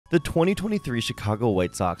The 2023 Chicago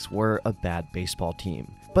White Sox were a bad baseball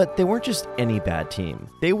team. But they weren't just any bad team.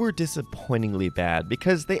 They were disappointingly bad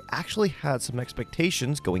because they actually had some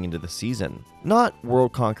expectations going into the season. Not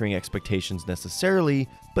world-conquering expectations necessarily,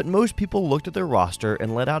 but most people looked at their roster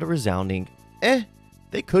and let out a resounding,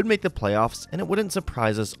 They could make the playoffs, and it wouldn't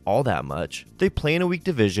surprise us all that much. They play in a weak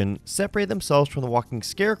division, separate themselves from the walking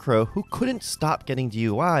scarecrow who couldn't stop getting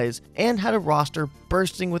DUIs, and had a roster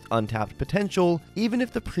bursting with untapped potential, even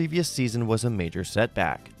if the previous season was a major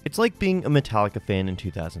setback. It's like being a Metallica fan in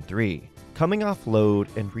 2003. Coming off Load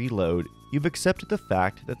and Reload, you've accepted the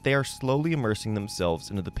fact that they are slowly immersing themselves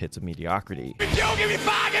into the pits of mediocrity. Give me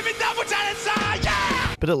 5, give me double time inside,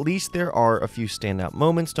 yeah! But at least there are a few standout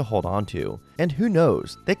moments to hold on to. And who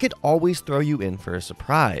knows, they could always throw you in for a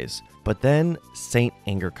surprise. But then Saint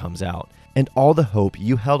Anger comes out, and all the hope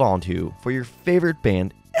you held on to for your favorite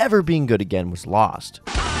band ever being good again was lost.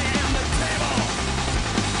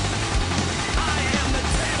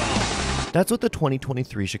 That's what the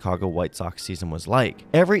 2023 Chicago White Sox season was like.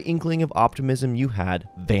 Every inkling of optimism you had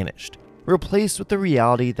vanished, replaced with the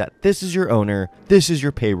reality that this is your owner, this is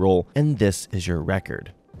your payroll, and this is your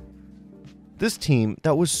record. This team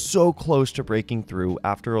that was so close to breaking through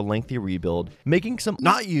after a lengthy rebuild, making some,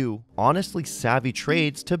 honestly savvy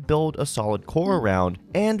trades to build a solid core around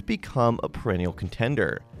and become a perennial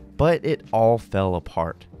contender. But it all fell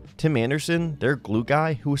apart. Tim Anderson, their glue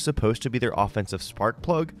guy who was supposed to be their offensive spark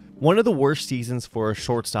plug, one of the worst seasons for a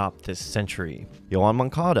shortstop this century. Yoan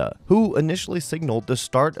Moncada, who initially signaled the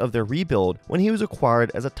start of their rebuild when he was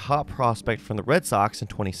acquired as a top prospect from the Red Sox in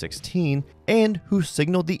 2016, and who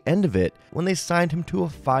signaled the end of it when they signed him to a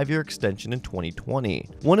 5-year extension in 2020.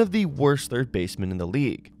 One of the worst third basemen in the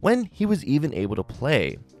league, when he was even able to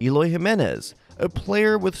play. Eloy Jimenez, a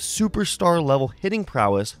player with superstar level hitting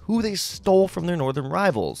prowess who they stole from their northern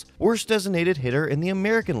rivals. Worst designated hitter in the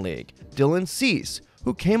American League. Dylan Cease,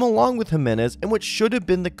 who came along with Jimenez in what should have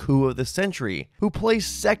been the coup of the century, who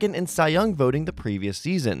placed second in Cy Young voting the previous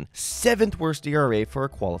season, 7th worst ERA for a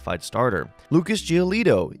qualified starter. Lucas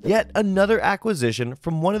Giolito, yet another acquisition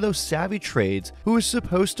from one of those savvy trades who was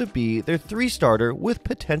supposed to be their 3-starter with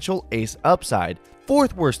potential ace upside,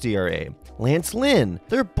 4th worst ERA. Lance Lynn,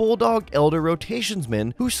 their Bulldog elder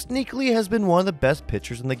rotationsman who sneakily has been one of the best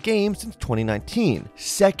pitchers in the game since 2019,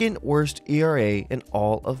 2nd worst ERA in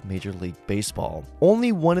all of Major League Baseball.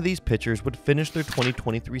 Only one of these pitchers would finish their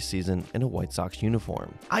 2023 season in a White Sox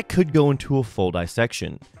uniform. I could go into a full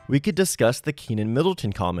dissection. We could discuss the Keenan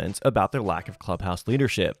Middleton comments about their lack of clubhouse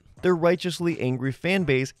leadership, their righteously angry fan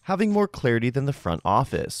base having more clarity than the front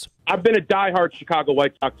office. I've been a diehard Chicago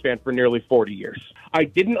White Sox fan for nearly 40 years. I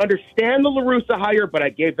didn't understand the La Russa hire, but I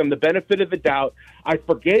gave them the benefit of the doubt. I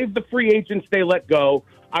forgave the free agents they let go.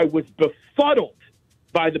 I was befuddled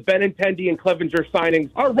by the Benintendi and Clevenger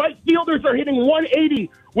signings. Our right fielders are hitting 180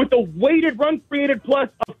 with a weighted run created plus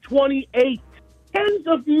of 28. Tens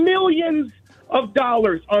of millions of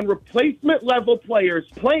dollars on replacement level players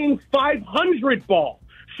playing 500 ball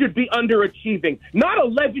should be underachieving. Not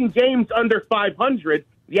 11 games under 500.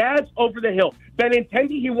 Yeah, it's over the hill.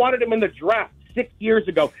 Benintendi, he wanted him in the draft 6 years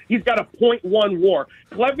ago. He's got a .1 WAR.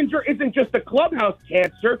 Clevenger isn't just a clubhouse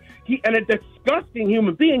cancer and a disgusting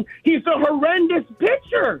human being. He's a horrendous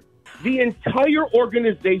pitcher. The entire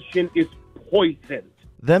organization is poisoned.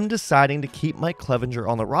 Them deciding to keep Mike Clevenger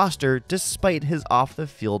on the roster despite his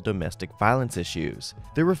off-the-field domestic violence issues.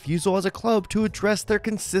 Their refusal as a club to address their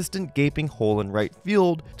consistent gaping hole in right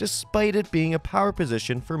field despite it being a power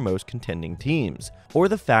position for most contending teams. Or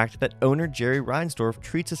the fact that owner Jerry Reinsdorf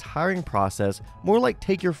treats his hiring process more like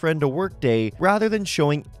take your friend to work day rather than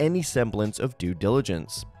showing any semblance of due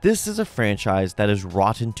diligence. This is a franchise that is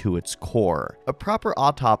rotten to its core. A proper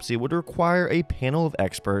autopsy would require a panel of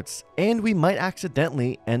experts, and we might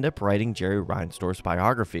accidentally end up writing Jerry Reinsdorf's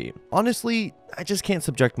biography. Honestly, I just can't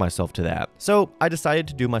subject myself to that. So I decided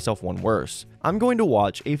to do myself one worse. I'm going to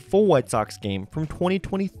watch a full White Sox game from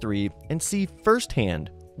 2023 and see firsthand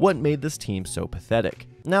what made this team so pathetic.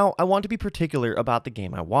 Now, I want to be particular about the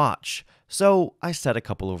game I watch, so I set a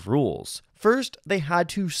couple of rules. First, they had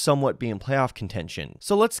to somewhat be in playoff contention,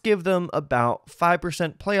 so let's give them about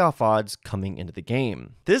 5% playoff odds coming into the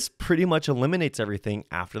game. This pretty much eliminates everything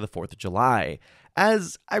after the 4th of July,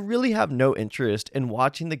 as I really have no interest in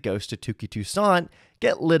watching the ghost of Touki Toussaint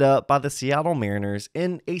get lit up by the Seattle Mariners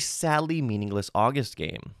in a sadly meaningless August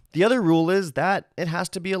game. The other rule is that it has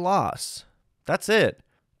to be a loss. That's it.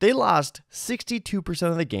 They lost 62%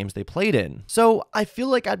 of the games they played in. So I feel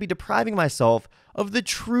like I'd be depriving myself of the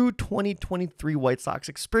true 2023 White Sox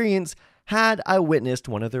experience had I witnessed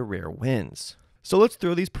one of their rare wins. So let's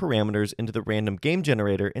throw these parameters into the random game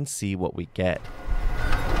generator and see what we get.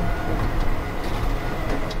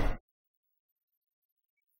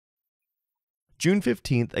 June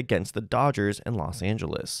 15th against the Dodgers in Los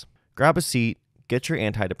Angeles. Grab a seat, get your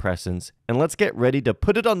antidepressants, and let's get ready to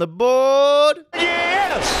put it on the board!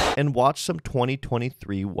 Yes! And watch some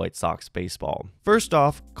 2023 White Sox baseball. First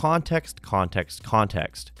off, context.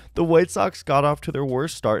 The White Sox got off to their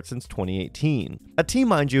worst start since 2018. A team,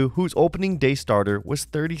 mind you, whose opening day starter was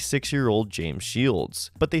 36-year-old James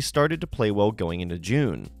Shields, but they started to play well going into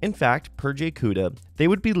June. In fact, per Jay Kuda, they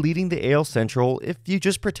would be leading the AL Central if you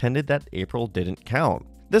just pretended that April didn't count.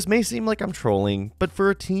 This may seem like I'm trolling, but for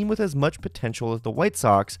a team with as much potential as the White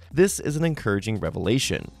Sox, this is an encouraging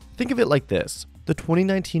revelation. Think of it like this. The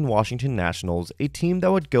 2019 Washington Nationals, a team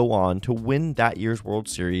that would go on to win that year's World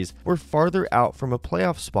Series, were farther out from a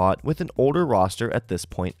playoff spot with an older roster at this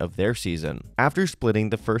point of their season. After splitting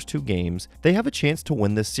the first 2 games, they have a chance to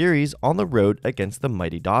win this series on the road against the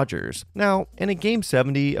mighty Dodgers. Now, in a Game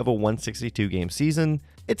 70 of a 162-game season,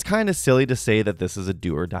 it's kinda silly to say that this is a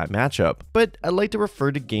do-or-die matchup, but I like to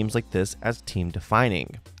refer to games like this as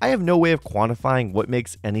team-defining. I have no way of quantifying what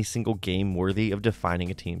makes any single game worthy of defining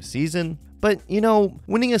a team's season, but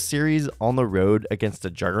winning a series on the road against a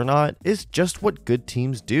juggernaut is just what good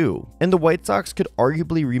teams do, and the White Sox could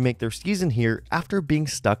arguably remake their season here after being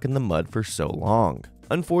stuck in the mud for so long.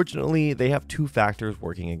 Unfortunately, they have 2 factors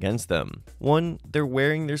working against them. One, they're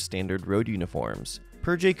wearing their standard road uniforms.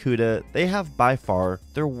 Per Jay Kuda, they have by far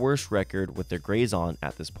their worst record with their grays on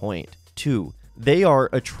at this point. 2, they are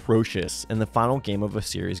atrocious in the final game of a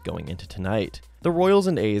series going into tonight. The Royals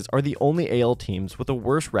and A's are the only AL teams with a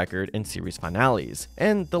worse record in series finales,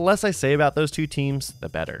 and the less I say about those 2 teams, the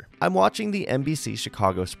better. I'm watching the NBC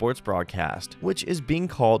Chicago sports broadcast, which is being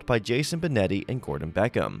called by Jason Benetti and Gordon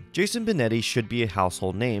Beckham. Jason Benetti should be a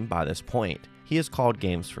household name by this point. He has called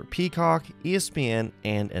games for Peacock, ESPN,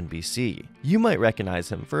 and NBC. You might recognize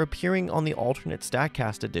him for appearing on the alternate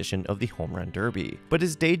StatCast edition of the Home Run Derby, but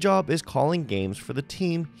his day job is calling games for the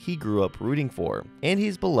team he grew up rooting for, and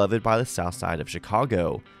he's beloved by the south side of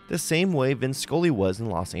Chicago, the same way Vince Scully was in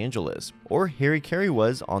Los Angeles, or Harry Carey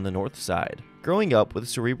was on the north side. Growing up with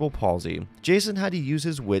cerebral palsy, Jason had to use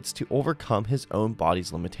his wits to overcome his own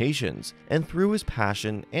body's limitations, and through his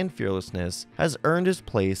passion and fearlessness, has earned his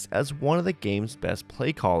place as one of the game's best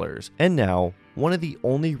play callers, and now one of the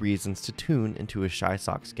only reasons to tune into a Chi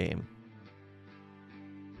Sox game.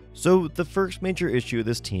 So the first major issue of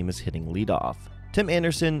this team is hitting leadoff. Tim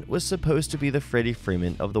Anderson was supposed to be the Freddie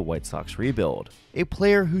Freeman of the White Sox rebuild, a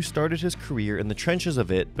player who started his career in the trenches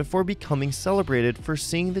of it before becoming celebrated for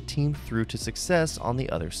seeing the team through to success on the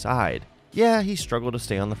other side. Yeah, he struggled to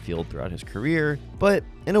stay on the field throughout his career, but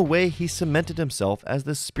in a way he cemented himself as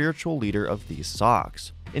the spiritual leader of these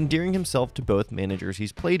Sox, endearing himself to both managers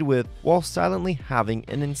he's played with while silently having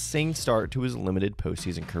an insane start to his limited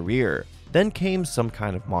postseason career. Then came some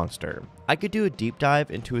kind of monster. I could do a deep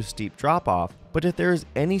dive into his steep drop-off, but if there is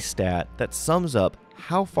any stat that sums up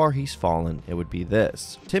how far he's fallen, it would be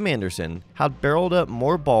this. Tim Anderson had barreled up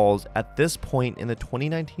more balls at this point in the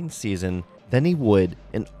 2019 season than he would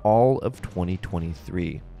in all of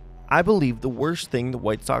 2023. I believe the worst thing the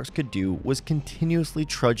White Sox could do was continuously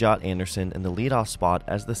trudge out Anderson in the leadoff spot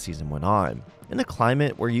as the season went on. In a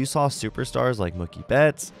climate where you saw superstars like Mookie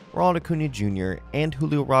Betts, Ronald Acuna Jr., and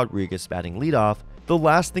Julio Rodriguez batting leadoff, the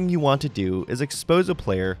last thing you want to do is expose a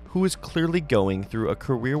player who is clearly going through a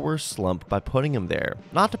career-worst slump by putting him there.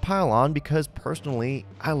 Not to pile on, because personally,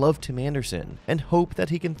 I love Tim Anderson and hope that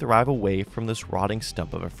he can thrive away from this rotting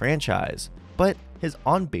stump of a franchise. But his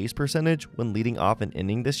on-base percentage when leading off an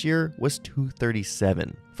inning this year was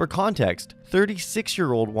 .237. For context,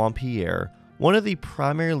 36-year-old Juan Pierre, one of the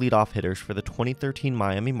primary leadoff hitters for the 2013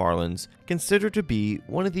 Miami Marlins, considered to be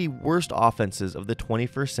one of the worst offenses of the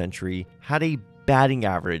 21st century, had a batting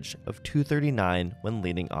average of .239 when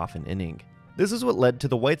leading off an inning. This is what led to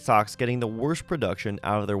the White Sox getting the worst production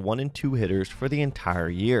out of their 1 and 2 hitters for the entire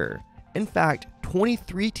year. In fact,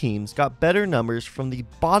 23 teams got better numbers from the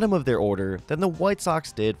bottom of their order than the White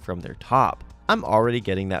Sox did from their top. I'm already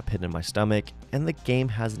getting that pit in my stomach, and the game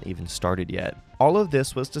hasn't even started yet. All of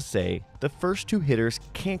this was to say, the first 2 hitters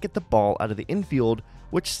can't get the ball out of the infield,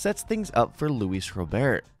 which sets things up for Luis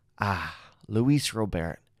Robert. Luis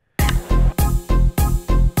Robert.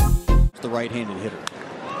 The right-handed hitter.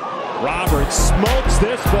 Roberts smokes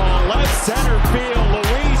this ball left center field.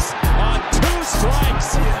 Luis on 2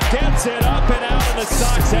 strikes gets it up and out, and the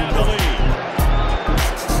Sox have the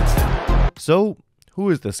lead. So,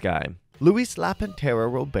 who is this guy? Luis La Pantera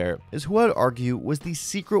Robert is who I'd argue was the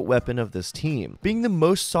secret weapon of this team, being the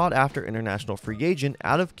most sought-after international free agent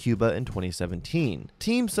out of Cuba in 2017.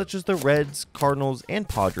 Teams such as the Reds, Cardinals, and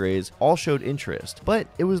Padres all showed interest, but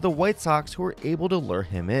it was the White Sox who were able to lure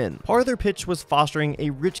him in. Part of their pitch was fostering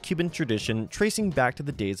a rich Cuban tradition tracing back to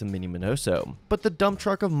the days of Minnie Minoso, but the dump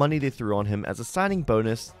truck of money they threw on him as a signing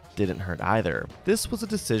bonus didn't hurt either. This was a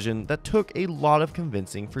decision that took a lot of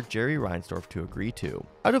convincing for Jerry Reinsdorf to agree to.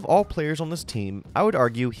 Out of all players on this team, I would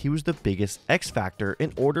argue he was the biggest X factor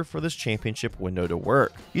in order for this championship window to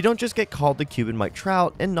work. You don't just get called the Cuban Mike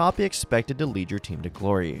Trout and not be expected to lead your team to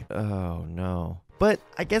glory. Oh no. But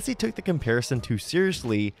I guess he took the comparison too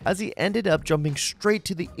seriously, as he ended up jumping straight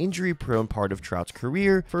to the injury-prone part of Trout's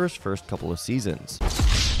career for his first couple of seasons.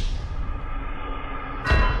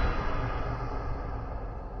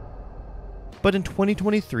 But in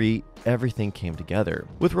 2023, everything came together,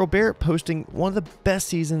 with Robert posting one of the best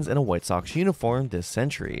seasons in a White Sox uniform this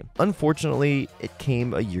century. Unfortunately, it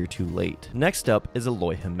came a year too late. Next up is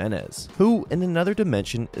Eloy Jimenez, who in another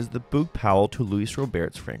dimension is the Boog Powell to Luis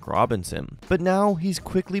Robert's Frank Robinson. But now he's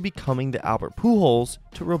quickly becoming the Albert Pujols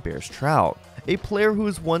to Robert's Trout, a player who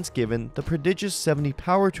was once given the prodigious 70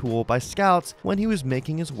 power tool by scouts when he was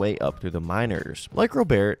making his way up through the minors. Like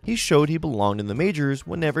Robert, he showed he belonged in the majors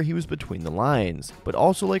whenever he was between the lines, but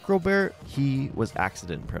also like Robert, he was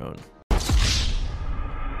accident prone.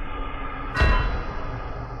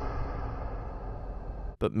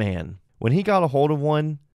 But man, when he got a hold of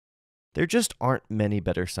one, there just aren't many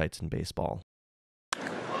better sights in baseball.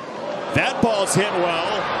 That ball's hit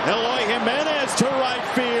well. Eloy Jimenez to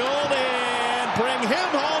right field and bring him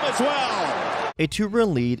home as well. A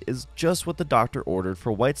 2-run lead is just what the doctor ordered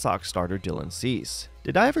for White Sox starter Dylan Cease.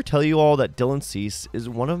 Did I ever tell you all that Dylan Cease is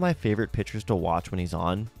one of my favorite pitchers to watch when he's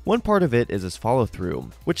on? One part of it is his follow-through,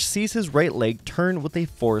 which sees his right leg turn with a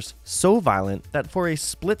force so violent that for a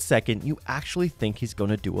split second you actually think he's going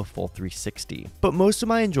to do a full 360. But most of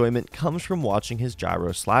my enjoyment comes from watching his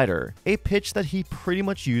gyro slider, a pitch that he pretty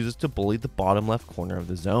much uses to bully the bottom left corner of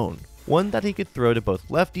the zone. One that he could throw to both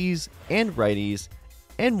lefties and righties,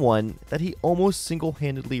 and one that he almost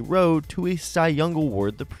single-handedly rode to a Cy Young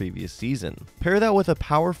award the previous season. Pair that with a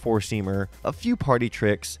power four-seamer, a few party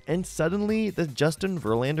tricks, and suddenly the Justin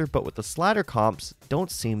Verlander but with the slider comps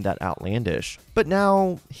don't seem that outlandish. But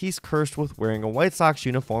now, he's cursed with wearing a White Sox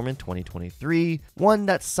uniform in 2023, one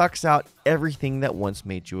that sucks out everything that once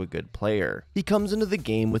made you a good player. He comes into the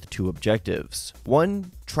game with two objectives.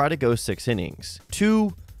 1, try to go 6 innings.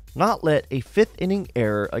 2, not let a 5th inning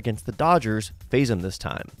error against the Dodgers phase him this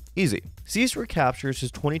time. Easy. Cease recaptures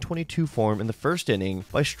his 2022 form in the first inning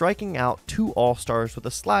by striking out 2 All-Stars with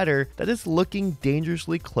a slider that is looking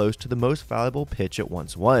dangerously close to the most valuable pitch it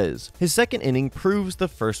once was. His second inning proves the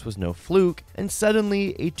first was no fluke, and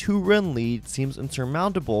suddenly a 2-run lead seems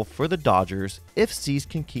insurmountable for the Dodgers if Cease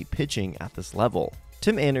can keep pitching at this level.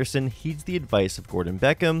 Tim Anderson heeds the advice of Gordon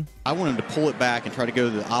Beckham. I want him to pull it back and try to go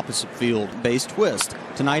to the opposite field base twist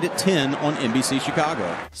tonight at 10 on NBC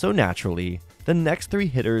Chicago. So naturally, the next 3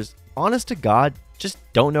 hitters, honest to God, just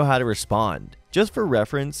don't know how to respond. Just for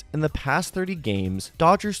reference, in the past 30 games,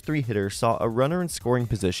 Dodgers 3 hitters saw a runner in scoring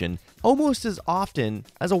position almost as often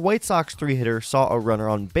as a White Sox 3 hitter saw a runner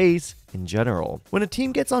on base in general. When a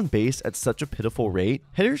team gets on base at such a pitiful rate,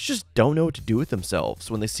 hitters just don't know what to do with themselves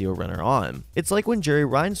when they see a runner on. It's like when Jerry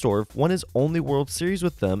Reinsdorf won his only World Series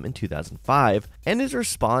with them in 2005, and his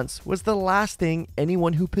response was the last thing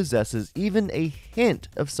anyone who possesses even a hint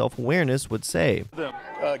of self-awareness would say.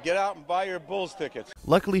 Get out and buy your Bulls tickets.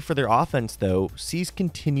 Luckily for their offense though, Cease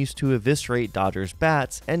continues to eviscerate Dodgers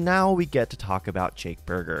bats, and now we get to talk about Jake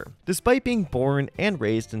Burger. Despite being born and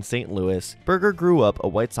raised in St. Louis, Burger grew up a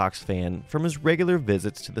White Sox fan from his regular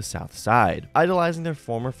visits to the South Side, idolizing their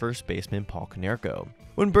former first baseman Paul Konerko.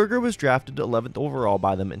 When Burger was drafted 11th overall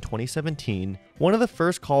by them in 2017, one of the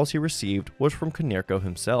first calls he received was from Konerko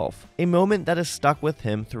himself, a moment that has stuck with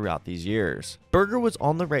him throughout these years. Burger was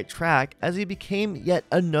on the right track as he became yet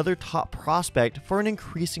another top prospect for an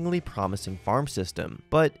increasingly promising farm system,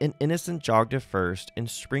 but an innocent jog to first in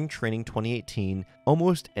spring training 2018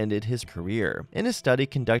 almost ended his career. In a study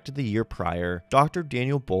conducted the year prior, Dr.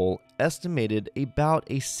 Daniel Bull estimated about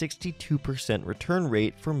a 62% return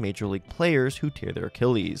rate for major league players who tear their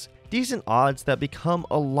Achilles. Decent odds that become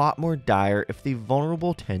a lot more dire if the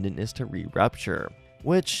vulnerable tendon is to re-rupture,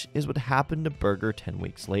 which is what happened to Burger 10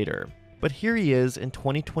 weeks later. But here he is in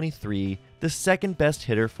 2023, the second best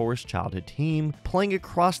hitter for his childhood team, playing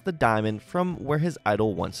across the diamond from where his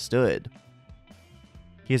idol once stood.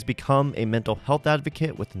 He has become a mental health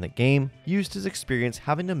advocate within the game, used his experience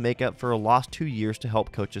having to make up for a lost 2 years to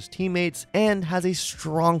help coach his teammates, and has a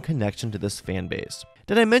strong connection to this fan base.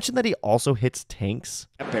 Did I mention that he also hits tanks?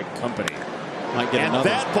 Epic company. Might get And another.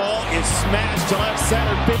 that ball is smashed to left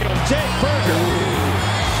center field. Jake Berger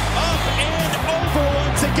up and over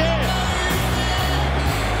once again.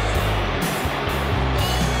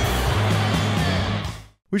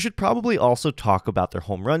 We should probably also talk about their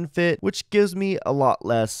home run fit, which gives me a lot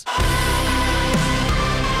less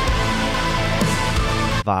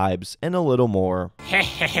vibes and a little more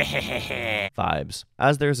vibes.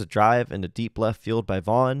 As there's a drive into deep left field by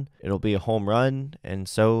Vaughn, it'll be a home run, and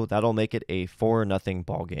so that'll make it a 4-0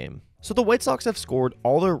 ball game. So the White Sox have scored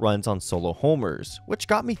all their runs on solo homers, which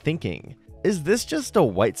got me thinking, is this just a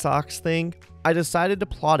White Sox thing? I decided to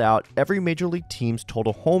plot out every major league team's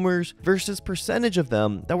total homers versus percentage of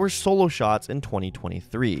them that were solo shots in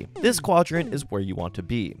 2023. This quadrant is where you want to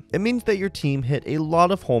be. It means that your team hit a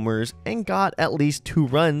lot of homers and got at least 2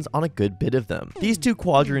 runs on a good bit of them. These 2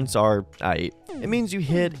 quadrants are aight. It means you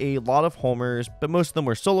hit a lot of homers, but most of them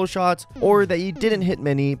were solo shots, or that you didn't hit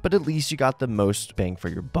many, but at least you got the most bang for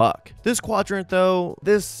your buck. This quadrant though,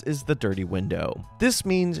 this is the dirty window. This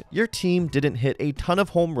means your team didn't hit a ton of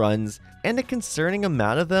home runs, and a concerning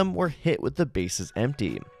amount of them were hit with the bases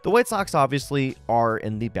empty. The White Sox obviously are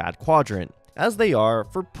in the bad quadrant, as they are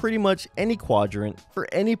for pretty much any quadrant for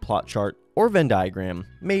any plot chart or Venn diagram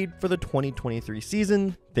made for the 2023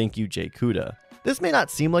 season. Thank you, Jay Kuda. This may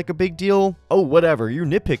not seem like a big deal. Oh, whatever, you're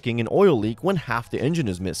nitpicking an oil leak when half the engine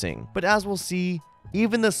is missing. But as we'll see,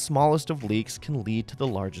 even the smallest of leaks can lead to the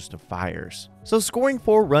largest of fires. So scoring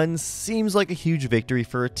 4 runs seems like a huge victory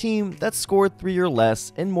for a team that scored 3 or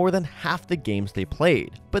less in more than half the games they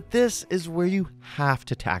played. But this is where you have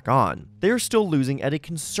to tack on. They're still losing at a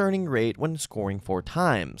concerning rate when scoring 4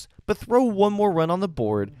 times. But throw 1 more run on the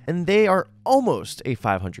board and they are almost a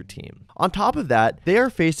 500 team. On top of that, they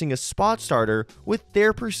are facing a spot starter with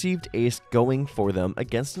their perceived ace going for them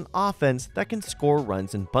against an offense that can score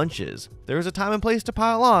runs in bunches. There is a time and place to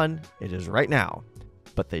pile on, it is right now.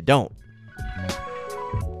 But they don't.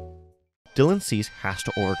 Dylan Cease has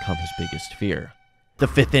to overcome his biggest fear, the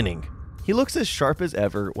 5th inning. He looks as sharp as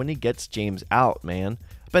ever when he gets James out, man.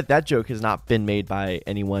 But that joke has not been made by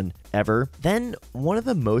anyone ever. Then one of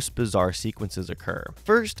the most bizarre sequences occur.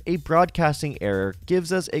 First, a broadcasting error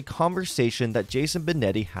gives us a conversation that Jason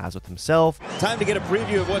Benetti has with himself. Time to get a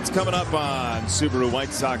preview of what's coming up on Subaru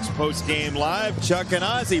White Sox post-game live. Chuck and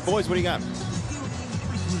Ozzy. Boys, what do you got?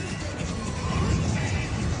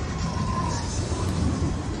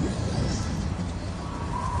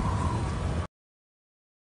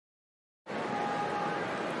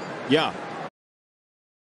 Yeah.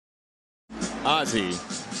 Ozzy.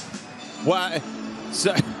 Why?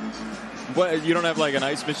 So, what, you don't have like an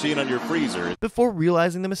ice machine on your freezer? Before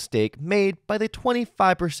realizing the mistake made by the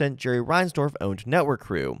 25% Jerry Reinsdorf-owned network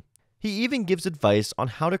crew. He even gives advice on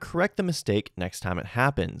how to correct the mistake next time it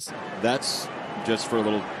happens. That's just for a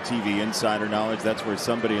little TV insider knowledge. That's where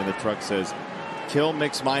somebody in the truck says, kill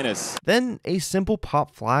mix minus. Then a simple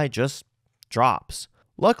pop fly just drops.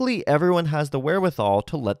 Luckily, everyone has the wherewithal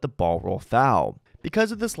to let the ball roll foul.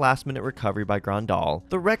 Because of this last-minute recovery by Grandal,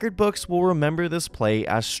 the record books will remember this play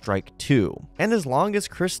as strike 2. And as long as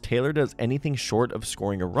Chris Taylor does anything short of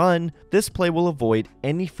scoring a run, this play will avoid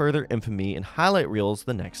any further infamy in highlight reels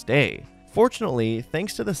the next day. Fortunately,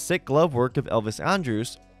 thanks to the sick glove work of Elvis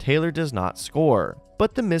Andrus, Taylor does not score.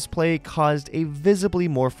 But the misplay caused a visibly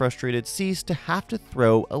more frustrated Cease to have to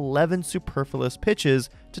throw 11 superfluous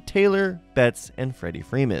pitches to Taylor, Betts, and Freddie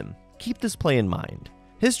Freeman. Keep this play in mind.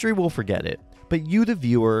 History will forget it, but you, the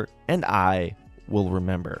viewer, and I will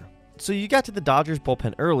remember. So you got to the Dodgers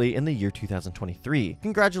bullpen early in the year 2023.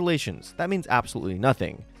 Congratulations, that means absolutely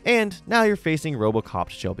nothing. And now you're facing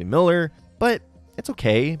RoboCop's Shelby Miller, but it's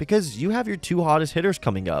okay because you have your 2 hottest hitters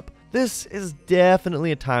coming up. This is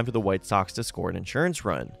definitely a time for the White Sox to score an insurance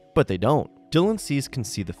run, but they don't. Dylan Cease can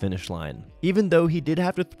see the finish line. Even though he did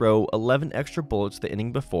have to throw 11 extra bullets the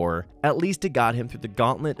inning before, at least it got him through the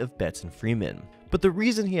gauntlet of Betts and Freeman. But the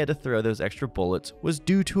reason he had to throw those extra bullets was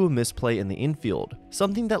due to a misplay in the infield,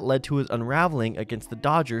 something that led to his unraveling against the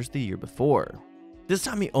Dodgers the year before. This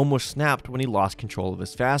time he almost snapped when he lost control of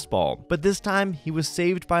his fastball, but this time he was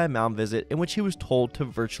saved by a mound visit in which he was told to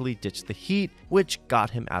virtually ditch the heat, which got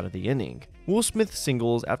him out of the inning. Will Smith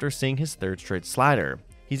singles after seeing his 3rd straight slider.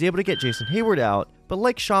 He's able to get Jason Hayward out, but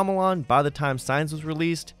like Shyamalan, by the time Signs was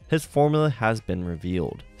released, his formula has been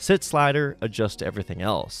revealed. Sit slider, adjust to everything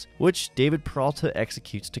else, which David Peralta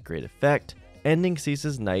executes to great effect. ending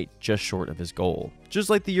Cease's night just short of his goal. Just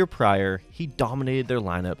like the year prior, he dominated their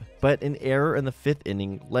lineup, but an error in the 5th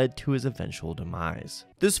inning led to his eventual demise.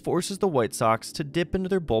 This forces the White Sox to dip into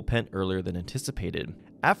their bullpen earlier than anticipated.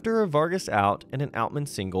 After a Vargas out and an Outman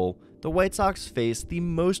single, the White Sox faced the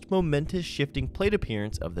most momentous shifting plate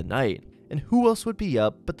appearance of the night. And who else would be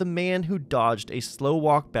up but the man who dodged a slow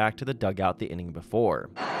walk back to the dugout the inning before?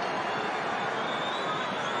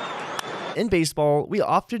 In baseball, we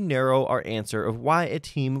often narrow our answer of why a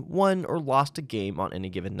team won or lost a game on any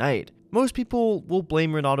given night. Most people will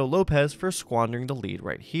blame Reynaldo Lopez for squandering the lead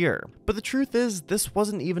right here. But the truth is, this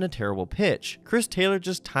wasn't even a terrible pitch. Chris Taylor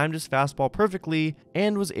just timed his fastball perfectly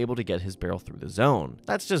and was able to get his barrel through the zone.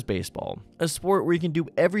 That's just baseball, a sport where you can do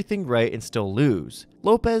everything right and still lose.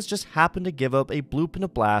 Lopez just happened to give up a bloop and a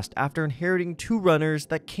blast after inheriting 2 runners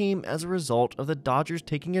that came as a result of the Dodgers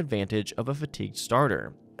taking advantage of a fatigued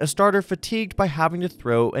starter. A starter fatigued by having to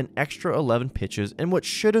throw an extra 11 pitches in what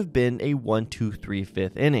should have been a 1-2-3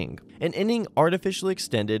 5th inning. An inning artificially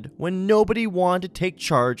extended when nobody wanted to take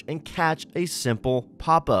charge and catch a simple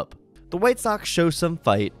pop-up. The White Sox show some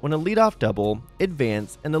fight when a leadoff double,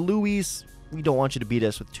 advance, and a Luis, we don't want you to beat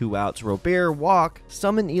us with 2 outs, Robert walk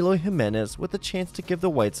summon Eloy Jimenez with a chance to give the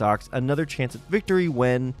White Sox another chance at victory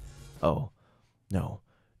when, oh, no.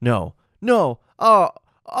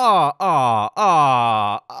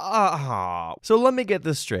 So let me get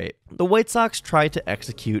this straight. The White Sox tried to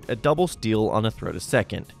execute a double steal on a throw to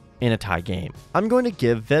second in a tie game. I'm going to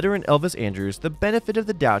give veteran Elvis Andrus the benefit of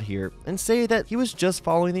the doubt here and say that he was just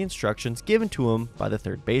following the instructions given to him by the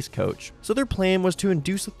third base coach. So their plan was to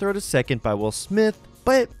induce a throw to second by Will Smith,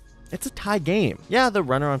 but it's a tie game. Yeah, the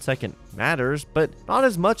runner on second matters, but not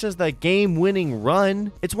as much as the game-winning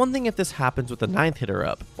run. It's one thing if this happens with the 9th hitter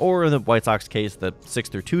up, or in the White Sox case, the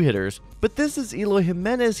 6th through 2 hitters, but this is Eloy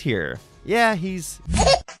Jimenez here. Yeah, he's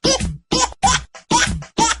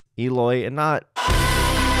Eloy and not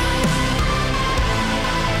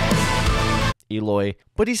Eloy,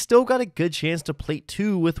 but he's still got a good chance to plate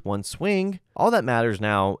 2 with 1 swing. All that matters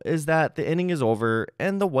now is that the inning is over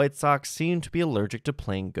and the White Sox seem to be allergic to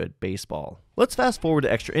playing good baseball. Let's fast forward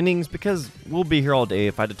to extra innings because we'll be here all day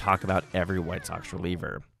if I had to talk about every White Sox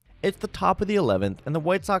reliever. It's the top of the 11th and the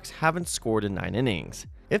White Sox haven't scored in 9 innings.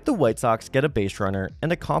 If the White Sox get a base runner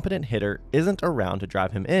and a competent hitter isn't around to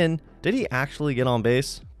drive him in, did he actually get on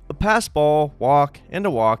base? A pass ball, walk, and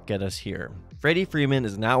a walk get us here. Freddie Freeman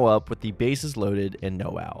is now up with the bases loaded and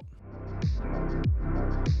no out.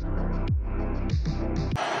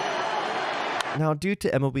 Now, due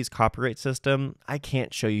to MLB's copyright system, I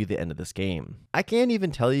can't show you the end of this game. I can't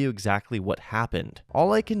even tell you exactly what happened.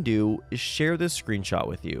 All I can do is share this screenshot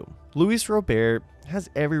with you. Luis Robert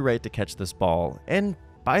has every right to catch this ball, and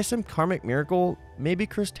by some karmic miracle, maybe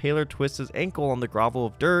Chris Taylor twists his ankle on the grovel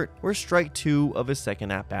of dirt where strike 2 of his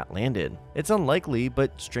second at-bat landed. It's unlikely,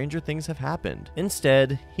 but stranger things have happened.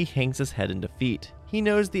 Instead, he hangs his head in defeat. He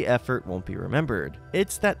knows the effort won't be remembered.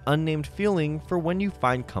 It's that unnamed feeling for when you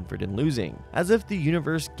find comfort in losing, as if the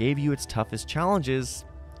universe gave you its toughest challenges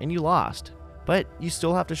and you lost, but you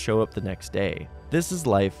still have to show up the next day. This is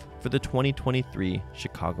life for the 2023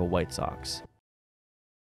 Chicago White Sox.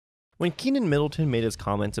 When Keenan Middleton made his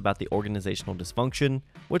comments about the organizational dysfunction,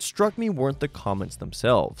 what struck me weren't the comments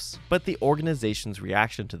themselves, but the organization's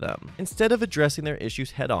reaction to them. Instead of addressing their issues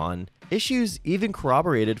head-on, issues even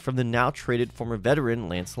corroborated from the now-traded former veteran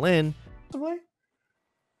Lance Lynn.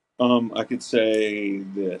 I could say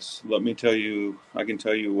this. I can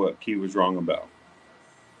tell you what Key was wrong about.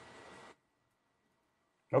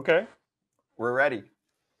 Okay. We're ready.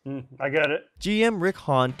 I get it. GM Rick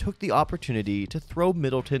Hahn took the opportunity to throw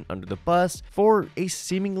Middleton under the bus for a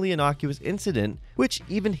seemingly innocuous incident, which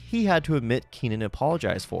even he had to admit Keenan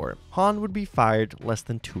apologized for. Hahn would be fired less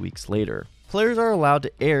than 2 weeks later. Players are allowed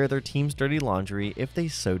to air their team's dirty laundry if they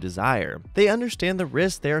so desire. They understand the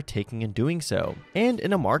risks they are taking in doing so. And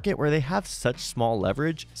in a market where they have such small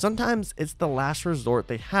leverage, sometimes it's the last resort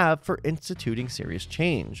they have for instituting serious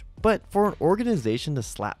change. But for an organization to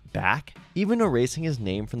slap back, even erasing his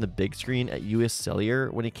name from the big screen at US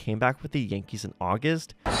Cellular when he came back with the Yankees in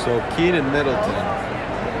August. So Keenan Middleton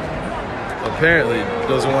apparently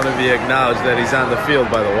doesn't want to be acknowledged that he's on the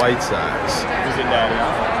field by the White Sox. Is it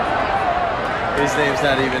now? His name's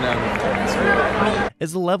not even on the field.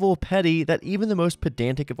 Is a level of petty that even the most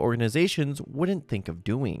pedantic of organizations wouldn't think of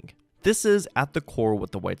doing. This is at the core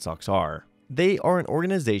what the White Sox are. They are an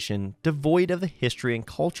organization devoid of the history and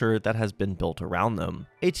culture that has been built around them.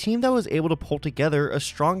 A team that was able to pull together a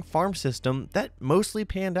strong farm system that mostly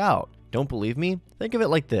panned out. Don't believe me? Think of it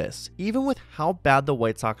like this. Even with how bad the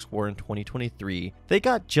White Sox were in 2023, they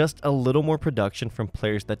got just a little more production from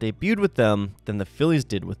players that debuted with them than the Phillies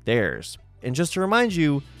did with theirs. And just to remind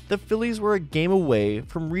you, the Phillies were a game away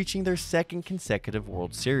from reaching their second consecutive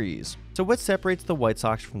World Series. So what separates the White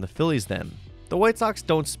Sox from the Phillies then? The White Sox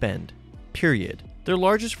don't spend. Period. Their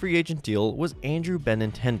largest free agent deal was Andrew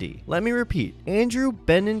Benintendi. Let me repeat, Andrew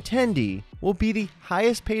Benintendi will be the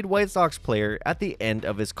highest paid White Sox player at the end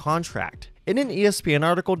of his contract. In an ESPN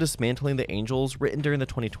article dismantling the Angels written during the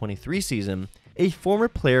 2023 season, a former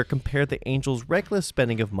player compared the Angels' reckless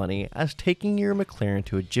spending of money as taking your McLaren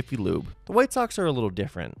to a Jiffy Lube. The White Sox are a little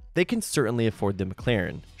different. They can certainly afford the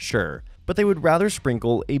McLaren, sure, but they would rather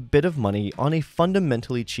sprinkle a bit of money on a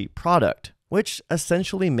fundamentally cheap product, which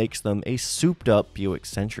essentially makes them a souped-up Buick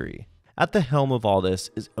Century. At the helm of all this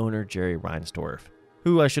is owner Jerry Reinsdorf,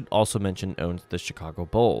 who I should also mention owns the Chicago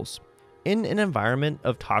Bulls. In an environment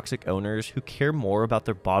of toxic owners who care more about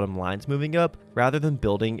their bottom lines moving up rather than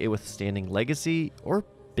building a withstanding legacy or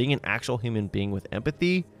being an actual human being with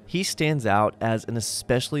empathy, he stands out as an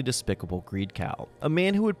especially despicable greed cow. A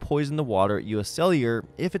man who would poison the water at US Cellular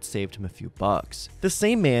if it saved him a few bucks. The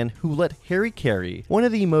same man who let Harry Carey, one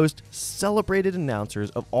of the most celebrated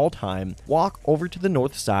announcers of all time, walk over to the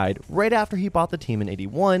North Side right after he bought the team in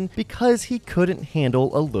 '81 because he couldn't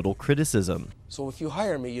handle a little criticism. So if you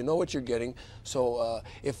hire me, you know what you're getting. So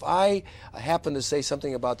if I happen to say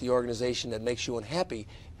something about the organization that makes you unhappy,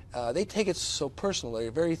 they take it so personal.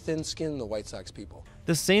 They're very thin-skinned, the White Sox people.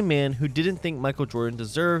 The same man who didn't think Michael Jordan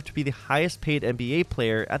deserved to be the highest paid NBA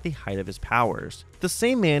player at the height of his powers. The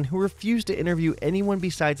same man who refused to interview anyone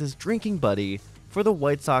besides his drinking buddy for the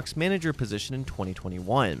White Sox manager position in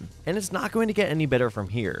 2021. And it's not going to get any better from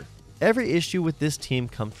here. Every issue with this team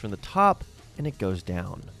comes from the top, and it goes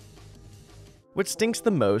down. What stinks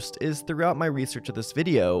the most is throughout my research of this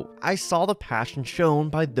video, I saw the passion shown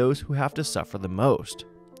by those who have to suffer the most.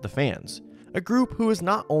 The fans, a group who is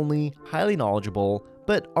not only highly knowledgeable,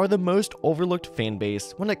 but are the most overlooked fan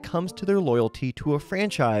base when it comes to their loyalty to a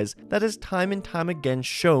franchise that has time and time again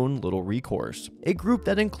shown little recourse. A group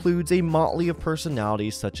that includes a motley of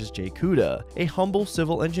personalities such as Jay Kuda, a humble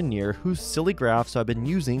civil engineer whose silly graphs I've been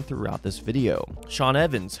using throughout this video, Sean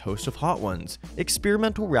Evans, host of Hot Ones,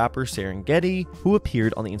 experimental rapper Serengeti, who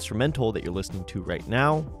appeared on the instrumental that you're listening to right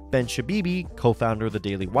now, Ben Shabibi, co-founder of The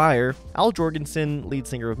Daily Wire, Al Jorgensen, lead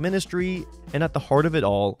singer of Ministry, and at the heart of it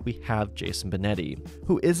all, we have Jason Benetti,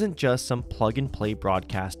 who isn't just some plug-and-play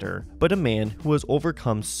broadcaster, but a man who has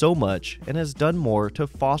overcome so much and has done more to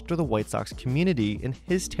foster the White Sox community in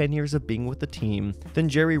his 10 years of being with the team than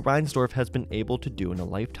Jerry Reinsdorf has been able to do in a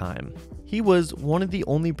lifetime. He was one of the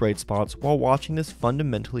only bright spots while watching this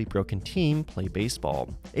fundamentally broken team play baseball,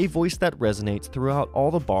 a voice that resonates throughout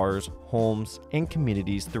all the bars, homes, and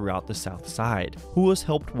communities throughout the South Side, who has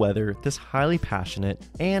helped weather this highly passionate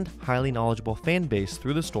and highly knowledgeable fan base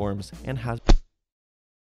through the storms and has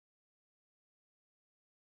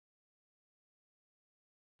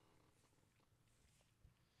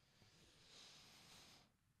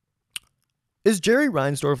Is Jerry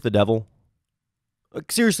Reinsdorf the devil?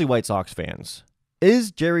 Seriously, White Sox fans.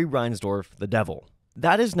 Is Jerry Reinsdorf the devil?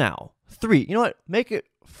 That is now 3, you know what, make it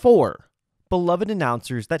 4 beloved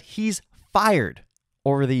announcers that he's fired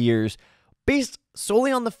over the years based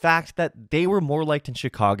solely on the fact that they were more liked in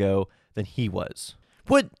Chicago than he was.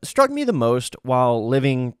 What struck me the most while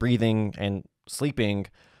living, breathing, and sleeping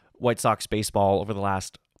White Sox baseball over the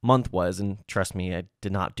last month was, and trust me, I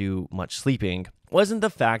did not do much sleeping, wasn't the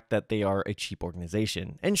fact that they are a cheap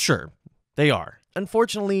organization. And sure, they are.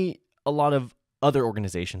 Unfortunately, a lot of other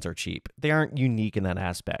organizations are cheap. They aren't unique in that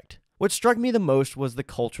aspect. What struck me the most was the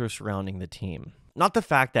culture surrounding the team. Not the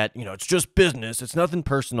fact that, it's just business, it's nothing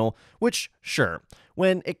personal, which, sure,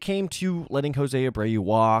 when it came to letting Jose Abreu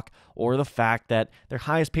walk, or the fact that their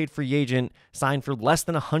highest paid free agent signed for less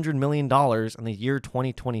than $100 million in the year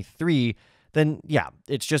 2023, then yeah,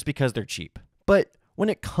 it's just because they're cheap. But when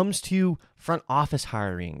it comes to front office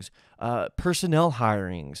hirings, personnel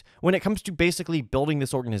hirings, when it comes to basically building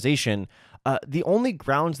this organization, the only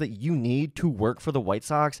grounds that you need to work for the White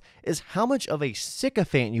Sox is how much of a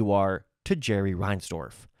sycophant you are to Jerry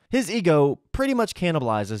Reinsdorf. His ego pretty much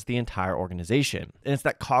cannibalizes the entire organization, and it's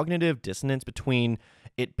that cognitive dissonance between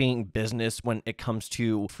it being business when it comes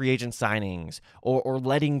to free agent signings or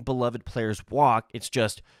letting beloved players walk. It's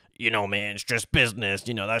just, man, it's just business.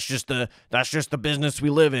 That's just the business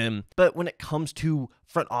we live in. But when it comes to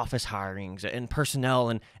front office hirings and personnel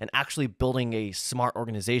and actually building a smart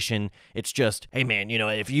organization, it's just, hey man,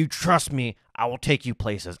 if you trust me, I will take you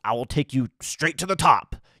places. I will take you straight to the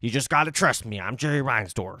top. You just got to trust me. I'm Jerry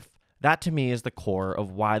Reinsdorf. That to me is the core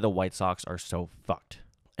of why the White Sox are so fucked.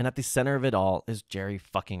 And at the center of it all is Jerry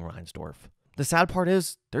fucking Reinsdorf. The sad part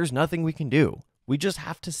is there's nothing we can do. We just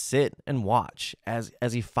have to sit and watch as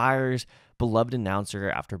he fires beloved announcer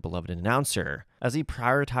after beloved announcer, as he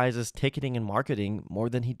prioritizes ticketing and marketing more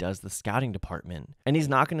than he does the scouting department. And he's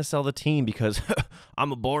not going to sell the team because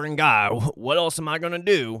I'm a boring guy. What else am I going to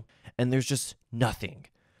do? And there's just nothing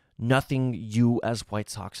you as White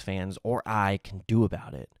Sox fans or I can do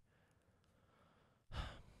about it.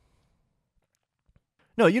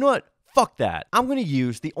 No, you know what? Fuck that. I'm going to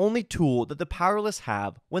use the only tool that the powerless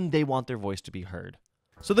have when they want their voice to be heard.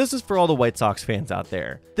 So this is for all the White Sox fans out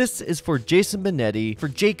there. This is for Jason Benetti, for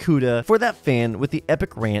Jay Kuda, for that fan with the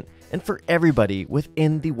epic rant, and for everybody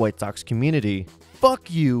within the White Sox community.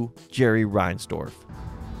 Fuck you, Jerry Reinsdorf.